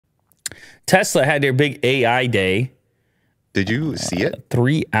Tesla had their big AI day. Did you see it?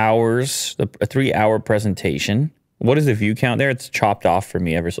 3 hours, a 3 hour presentation. What is the view count there? It's chopped off for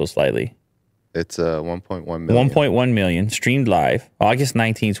me ever so slightly. It's 1.1 million. 1.1 million streamed live August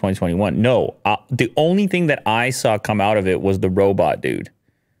 19, 2021. No, the only thing that I saw come out of it was the robot dude.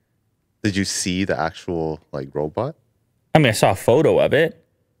 Did you see the actual like robot? I mean, I saw a photo of it.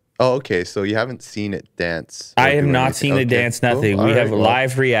 Oh, okay. So you haven't seen it dance. I have not seen the dance, nothing. Cool. We have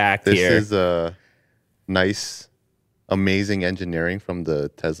live react here. This is a nice, amazing engineering from the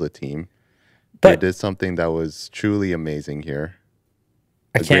Tesla team. They did something that was truly amazing here.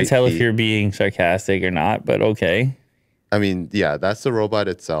 I can't tell if you're being sarcastic or not, but okay. I mean, yeah, that's the robot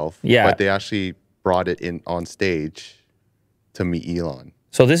itself. Yeah. But they actually brought it in on stage to meet Elon.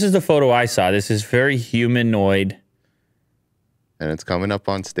 So this is the photo I saw. This is very humanoid. And it's coming up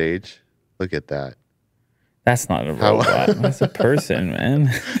on stage. Look at that. That's not a robot. That's a person, man.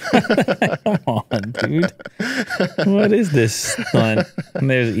 Come on, dude. What is this stunt?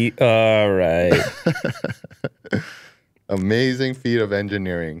 There's all right. Amazing feat of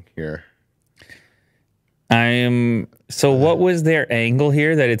engineering here. So what was their angle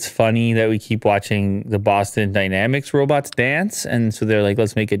here? That it's funny that we keep watching the Boston Dynamics robots dance, and so they're like,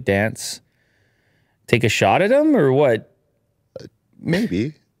 let's make it dance. Take a shot at them, or what?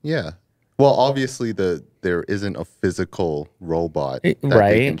 Maybe, yeah. Well, obviously there isn't a physical robot that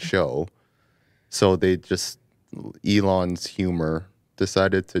right. they can show, so they just Elon's humor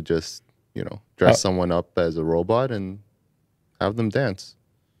decided to just dress someone up as a robot and have them dance.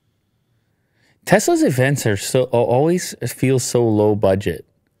 Tesla's events are always feel so low budget.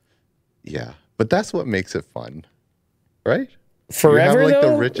 Yeah, but that's what makes it fun, right? Forever, you have like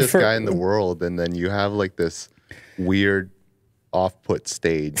though? the richest guy in the world, and then you have like this weird off-put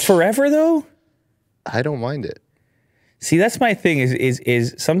stage. Forever though? I don't mind it. See, that's my thing.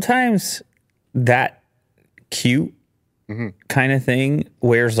 Is sometimes that cute kind of thing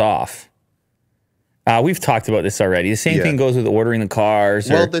wears off. We've talked about this already. The same thing goes with ordering the cars.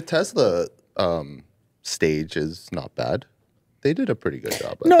 Well, the Tesla stage is not bad. They did a pretty good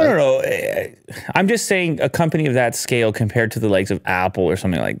job. No. I'm just saying a company of that scale compared to the likes of Apple or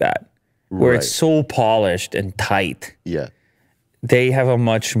something like that, where it's so polished and tight. Yeah. They have a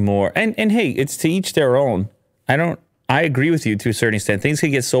much more, and hey, it's to each their own. I agree with you to a certain extent. Things can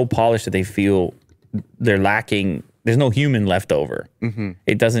get so polished that they feel they're lacking. There's no human left over.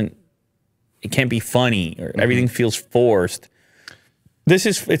 It can't be funny, or everything feels forced.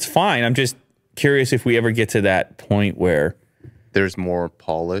 It's fine. I'm just curious if we ever get to that point where there's more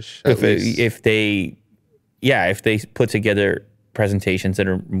polish. If they put together presentations that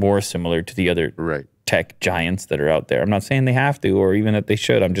are more similar to the other tech giants that are out there. I'm not saying they have to, or even that they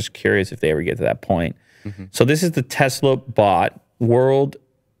should. I'm just curious if they ever get to that point. So this is the Tesla bot, world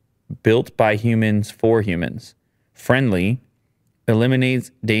built by humans for humans, friendly,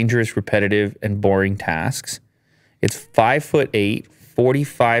 eliminates dangerous, repetitive, and boring tasks. It's 5'8",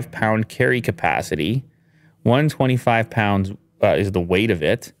 45-pound carry capacity. 125 pounds is the weight of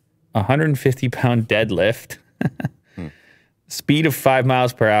it. 150-pound deadlift. Speed of 5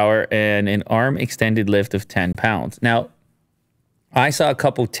 miles per hour, and an arm extended lift of 10 pounds. Now, I saw a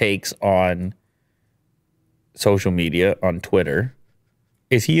couple takes on social media, on Twitter.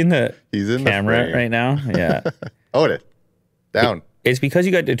 Is he in the camera right now? Yeah. Hold it. Down. It's because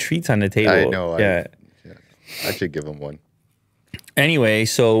you got the treats on the table. I know. Yeah. I should give him one. Anyway,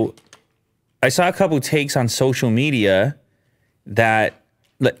 so I saw a couple takes on social media that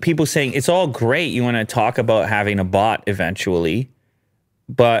people saying it's all great. You want to talk about having a bot eventually.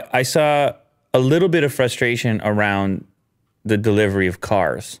 But I saw a little bit of frustration around the delivery of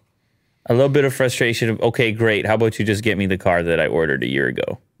cars. A little bit of frustration of, okay, great. How about you just get me the car that I ordered a year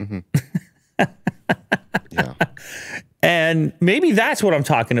ago? Yeah. And maybe that's what I'm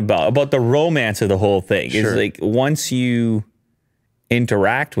talking about the romance of the whole thing. Is like once you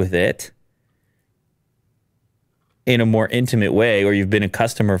interact with it in a more intimate way, or you've been a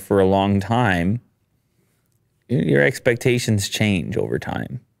customer for a long time, your expectations change over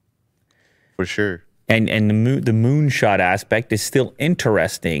time. For sure. And the moonshot aspect is still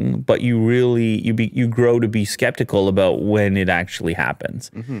interesting, but you grow to be skeptical about when it actually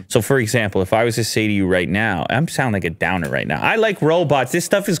happens. So, for example, if I was to say to you right now, I'm sounding like a downer right now. I like robots. This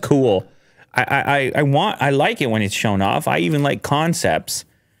stuff is cool. I like it when it's shown off. I even like concepts.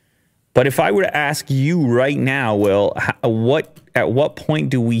 But if I were to ask you right now, Will, at what point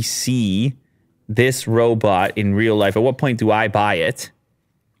do we see this robot in real life? At what point do I buy it?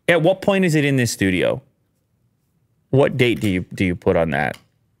 At what point is it in this studio? What date do you put on that?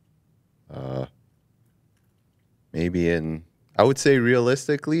 Maybe I would say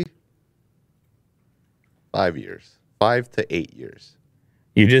realistically, 5 years. 5 to 8 years.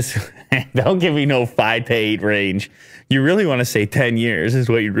 You just don't give me no 5 to 8 range. You really want to say 10 years is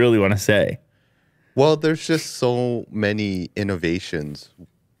what you really want to say. Well, there's just so many innovations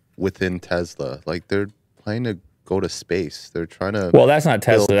within Tesla. Like they're trying to go to space. They're trying to. Well, that's not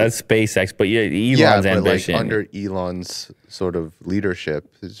Tesla. That's SpaceX. But yeah, Elon's ambition. Like under Elon's sort of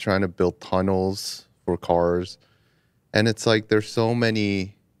leadership, he's trying to build tunnels for cars, and it's like there's so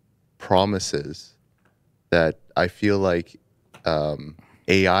many promises that I feel like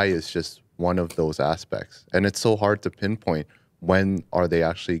AI is just one of those aspects, and it's so hard to pinpoint when are they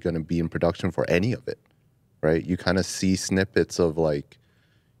actually going to be in production for any of it, right? You kind of see snippets of like,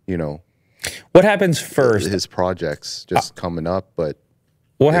 you know, what happens first? His projects just coming up, but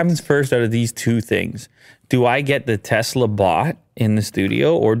what happens first out of these two things? Do I get the Tesla bot in the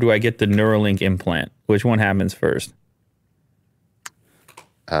studio, or do I get the Neuralink implant? Which one happens first?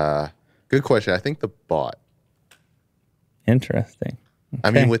 Good question. I think the bot. Interesting. Okay.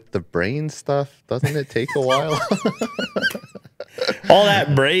 I mean, with the brain stuff, doesn't it take a while? All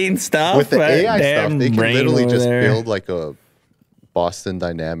that brain stuff. With the AI stuff, they can literally just build like a Boston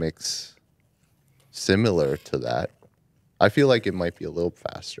Dynamics similar to that. I feel like it might be a little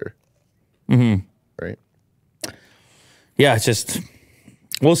faster. Mm-hmm. Right? Yeah, it's just,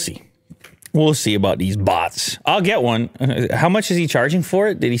 we'll see. We'll see about these bots. I'll get one. How much is he charging for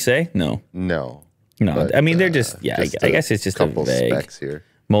it? Did he say? No. No. But, I mean, they're just, I guess it's just couple a vague. Specs here.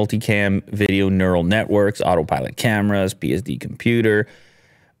 Multicam video neural networks, autopilot cameras, PSD computer,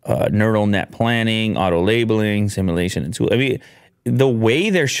 neural net planning, auto labeling, simulation, and tool. I mean, the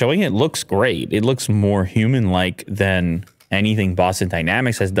way they're showing it looks great. It looks more human-like than anything Boston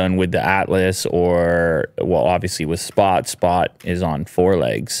Dynamics has done with the Atlas or, well, obviously with Spot. Spot is on 4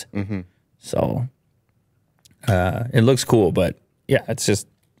 legs. Mm-hmm. So it looks cool, but yeah, it's just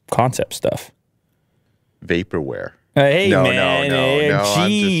concept stuff. Vaporware. Hey, no, man. No,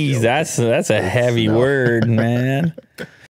 Jeez, that's a heavy word, man.